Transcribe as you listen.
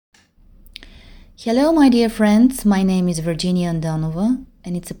Hello, my dear friends. My name is Verginiya Andonova,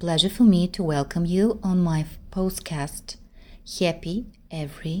 and it's a pleasure for me to welcome you on my podcast, Happy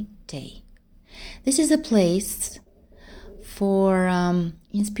Every Day. This is a place for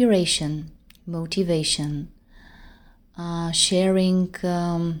inspiration, motivation, sharing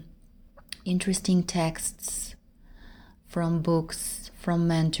interesting texts from books, from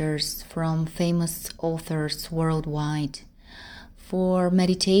mentors, from famous authors worldwide, for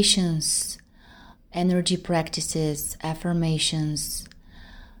meditations, energy practices, affirmations,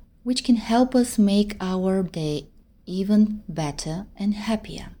 which can help us make our day even better and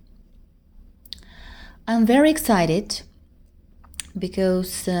happier. I'm very excited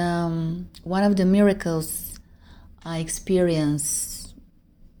because one of the miracles I experienced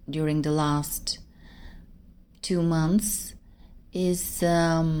during the last 2 months is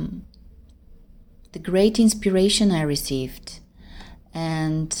the great inspiration I received,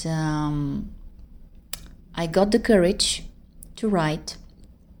 and I got the courage to write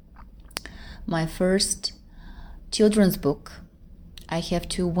my first children's book. I have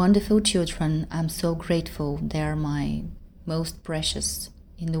 2 wonderful children. I'm so grateful. They are my most precious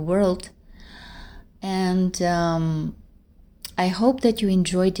in the world. And I hope that you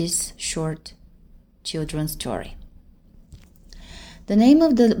enjoy this short children's story. The name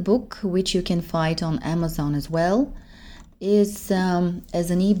of the book, which you can find on Amazon as well, is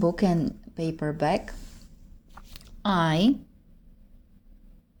as an ebook and paperback. I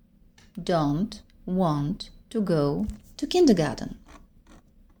don't want to go to kindergarten.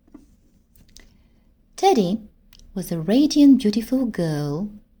 Teddy was a radiant, beautiful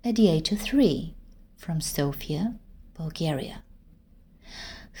girl at the age of 3 from Sofia, Bulgaria.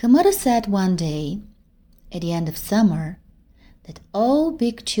 Her mother said one day, at the end of summer, that all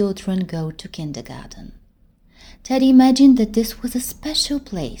big children go to kindergarten. Teddy imagined that this was a special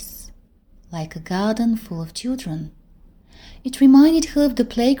place, like a garden full of children. It reminded her of the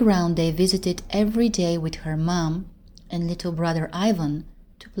playground they visited every day with her mom and little brother Ivan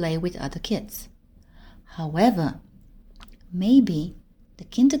to play with other kids. However, maybe the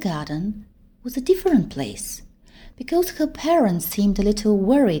kindergarten was a different place, because her parents seemed a little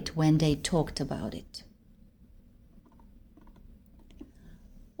worried when they talked about it.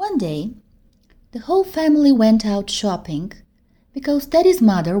 One day, the whole family went out shopping because Teddy's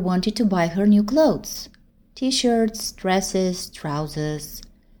mother wanted to buy her new clothes: t-shirts, dresses, trousers,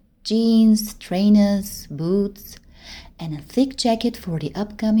 jeans, trainers, boots, and a thick jacket for the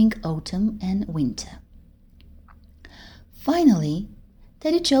upcoming autumn and winter. Finally,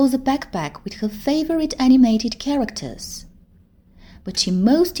 Teddy chose a backpack with her favorite animated characters. But she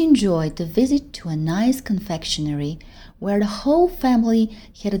most enjoyed the visit to a nice confectionery where the whole family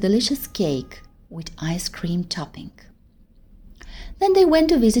had a delicious cake with ice cream topping. Then they went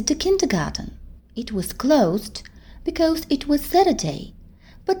to visit the kindergarten. It was closed because it was Saturday,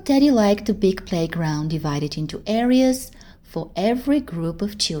 but Teddy liked the big playground divided into areas for every group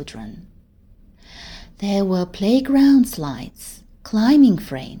of children. There were playground slides, climbing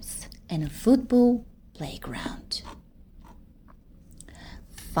frames, and a football playground.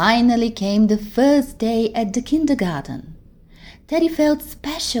 Finally came the first day at the kindergarten. Teddy felt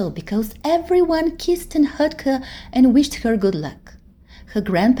special because everyone kissed and hugged her and wished her good luck. Her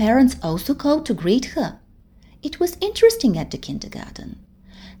grandparents also called to greet her. It was interesting at the kindergarten.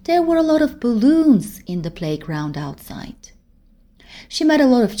 There were a lot of balloons in the playground outside. She met a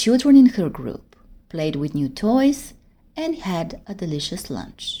lot of children in her group, played with new toys, and had a delicious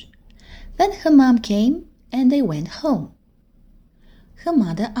lunch. Then her mom came and they went home. Her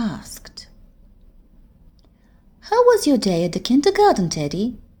mother asked, "How was your day at the kindergarten,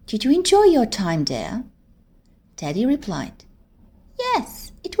 Teddy? Did you enjoy your time there?" Teddy replied,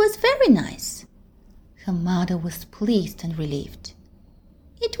 "Yes, it was very nice." Her mother was pleased and relieved.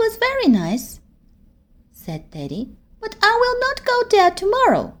 "It was very nice," said Teddy, "but I will not go there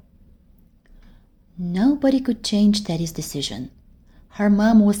tomorrow." Nobody could change Teddy's decision. Her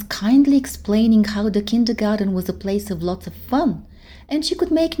mom was kindly explaining how the kindergarten was a place of lots of fun, and she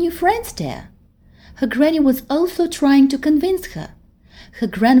could make new friends there. Her granny was also trying to convince her. Her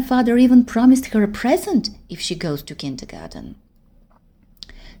grandfather even promised her a present if she goes to kindergarten.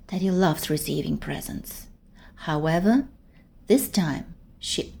 Teddy loves receiving presents. However, this time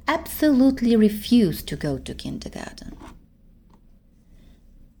she absolutely refused to go to kindergarten.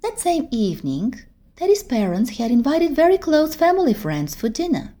 That same evening, Teddy's parents had invited very close family friends for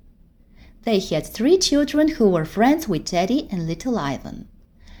dinner. They had 3 children who were friends with Teddy and little Ivan.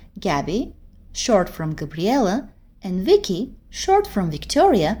 Gabby, short from Gabriella, and Vicky, short from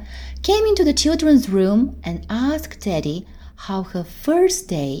Victoria, came into the children's room and asked Teddy how her first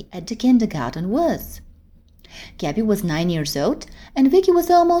day at the kindergarten was. Gabby was 9 years old and Vicky was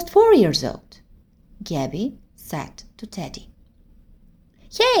almost 4 years old. Gabby said to Teddy,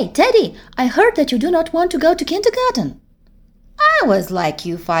 "Hey, Teddy, I heard that you do not want to go to kindergarten. I was like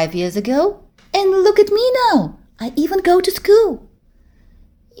you 5 years ago, and look at me now. I even go to school."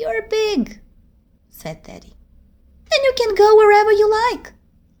 "You're big," said Teddy, "and you can go wherever you like.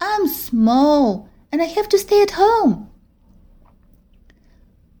 I'm small, and I have to stay at home."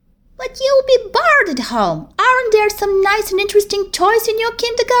 "But you'll be bored at home. Aren't there some nice and interesting toys in your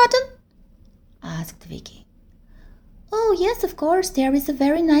kindergarten?" asked Vicky. "Oh, yes, of course. There is a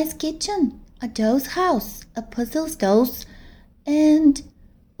very nice kitchen, a doll's house, a puzzle dolls, and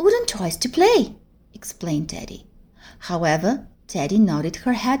wooden toys to play," explained Teddy. However, Teddy nodded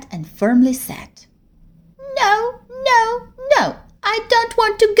her head and firmly said, "No, no, no, I don't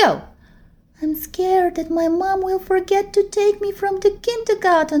want to go. I'm scared that my mom will forget to take me from the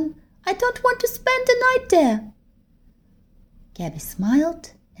kindergarten. I don't want to spend the night there." Gabby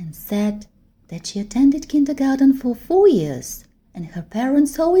smiled and said that she attended kindergarten for 4 years and her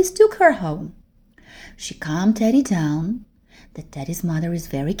parents always took her home. She calmed Teddy down, that Teddy's mother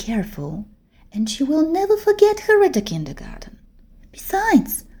is very careful and she will never forget her at the kindergarten.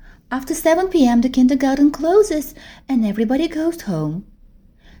 Besides, after 7 p.m. the kindergarten closes and everybody goes home.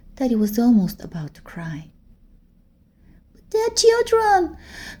 Teddy was almost about to cry. "But there are children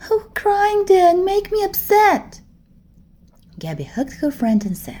who are crying there and make me upset." Gabby hugged her friend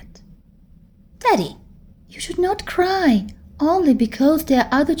and said, "Teddy, you should not cry only because there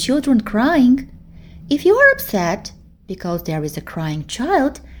are other children crying. If you are upset because there is a crying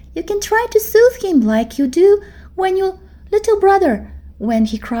child, you can try to soothe him like you do when your little brother, when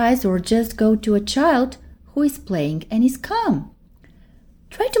he cries, or just go to a child who is playing and is calm.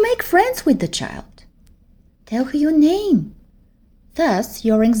 Try to make friends with the child. Tell her your name. Thus,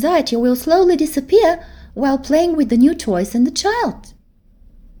 your anxiety will slowly disappear while playing with the new toys and the child."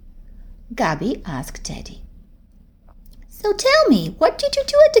 Gabby asked Teddy, "So tell me, what did you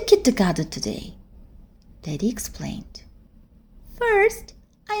do at the kindergarten today?" Teddy explained. "First,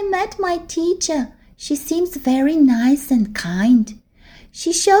 I met my teacher. She seems very nice and kind.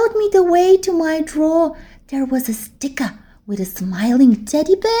 She showed me the way to my drawer. There was a sticker with a smiling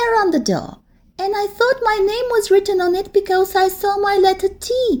teddy bear on the door, and I thought my name was written on it because I saw my letter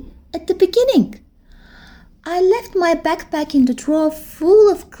T at the beginning. I left my backpack in the drawer full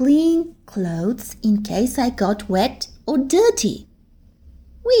of clean clothes in case I got wet or dirty.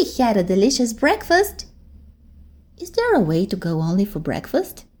 We had a delicious breakfast." "Is there a way to go only for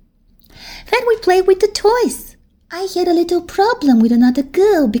breakfast?" "Then we played with the toys. I had a little problem with another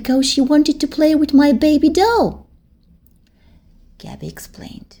girl because she wanted to play with my baby doll." Gabby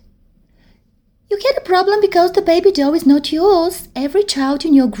explained. "You had a problem because the baby doll is not yours. Every child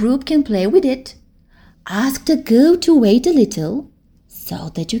in your group can play with it. Ask the girl to wait a little so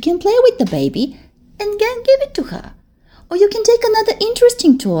that you can play with the baby and then give it to her. Or you can take another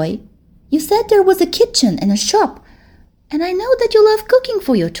interesting toy. You said there was a kitchen and a shop, and I know that you love cooking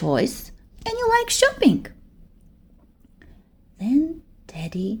for your toys and you like shopping." Then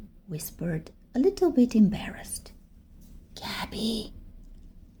Teddy whispered, a little bit embarrassed, "Gabby,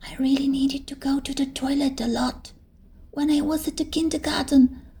 I really needed to go to the toilet a lot when I was at the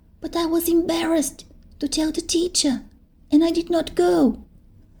kindergarten, but I was embarrassed to tell the teacher, and I did not go."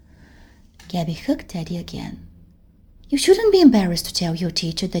 Gabby hugged Teddy again. "You shouldn't be embarrassed to tell your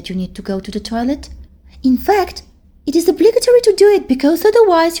teacher that you need to go to the toilet. In fact, it is obligatory to do it because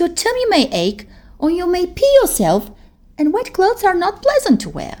otherwise your tummy may ache or you may pee yourself, and wet clothes are not pleasant to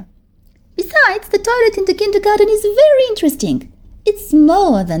wear. Besides, the toilet in the kindergarten is very interesting. It's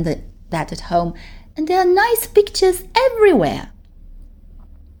smaller than that at home, and there are nice pictures everywhere."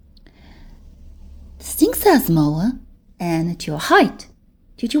 "The sinks are smaller and at your height.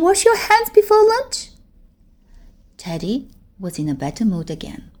 Did you wash your hands before lunch?" Teddy was in a better mood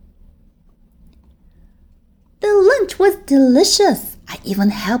again. "The lunch was delicious. I even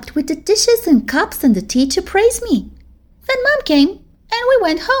helped with the dishes and cups and the teacher praised me. Then Mom came and we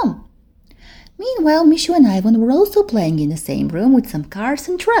went home. Meanwhile, Mishu and Ivan were also playing in the same room with some cars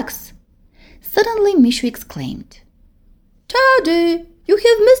and trucks. Suddenly, Mishu exclaimed, "Teddy, you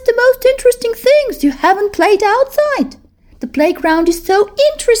have missed the most interesting things. You haven't played outside. The playground is so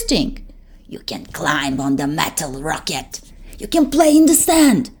interesting. You can climb on the metal rocket. You can play in the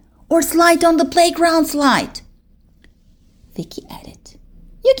sand or slide on the playground slide." Vicky added,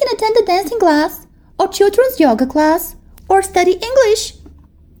 "You can attend a dancing class or children's yoga class or study English."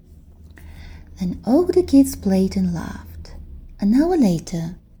 Then all the kids played and laughed. An hour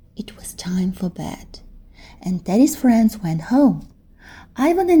later, it was time for bed, and Teddy's friends went home.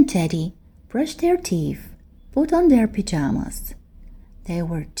 Ivan and Teddy brushed their teeth, put on their pajamas. They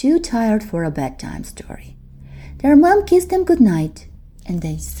were too tired for a bedtime story. Their mom kissed them goodnight, and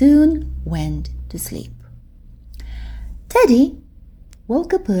they soon went to sleep. Teddy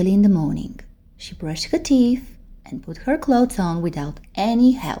woke up early in the morning. She brushed her teeth and put her clothes on without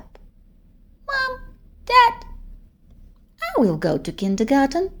any help. "Mom, Dad, I will go to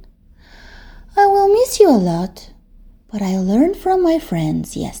kindergarten. I will miss you a lot, but I learned from my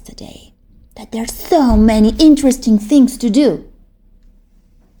friends yesterday that there are so many interesting things to do,"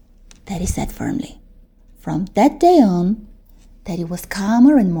 Teddy said firmly. From that day on, Teddy was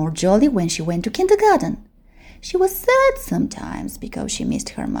calmer and more jolly when she went to kindergarten. She was sad sometimes because she missed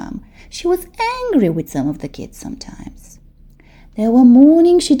her mom. She was angry with some of the kids sometimes. There were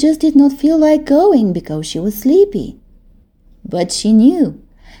mornings she just did not feel like going because she was sleepy. But she knew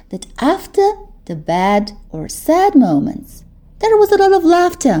that after the bad or sad moments, there was a lot of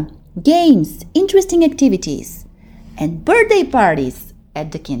laughter, games, interesting activities, and birthday parties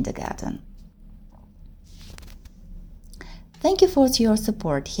at the kindergarten. Thank you for your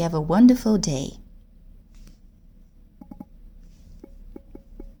support. Have a wonderful day.